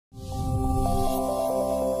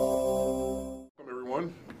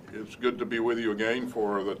It's good to be with you again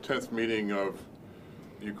for the 10th meeting of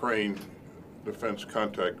the Ukraine Defense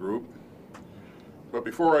Contact Group. But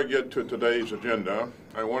before I get to today's agenda,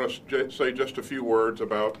 I want to say just a few words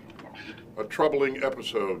about a troubling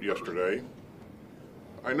episode yesterday.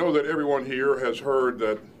 I know that everyone here has heard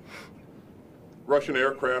that Russian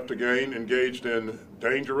aircraft again engaged in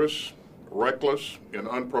dangerous, reckless, and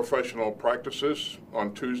unprofessional practices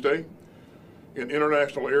on Tuesday in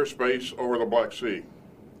international airspace over the Black Sea.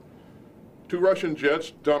 2 Russian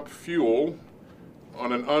jets dumped fuel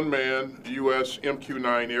on an unmanned U.S.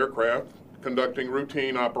 MQ-9 aircraft conducting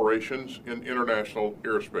routine operations in international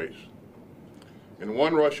airspace. And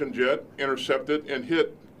 1 Russian jet intercepted and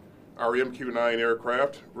hit our MQ-9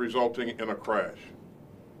 aircraft, resulting in a crash.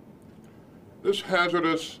 This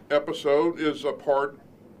hazardous episode is a part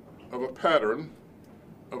of a pattern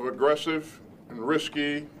of aggressive and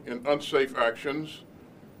risky and unsafe actions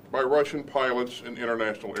by Russian pilots in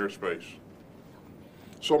international airspace.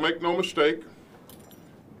 So make no mistake,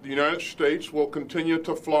 the United States will continue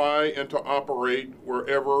to fly and to operate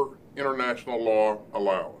wherever international law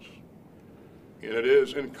allows. And it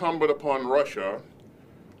is incumbent upon Russia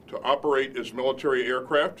to operate its military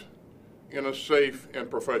aircraft in a safe and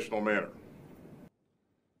professional manner.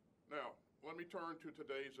 Now, let me turn to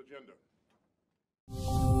today's agenda.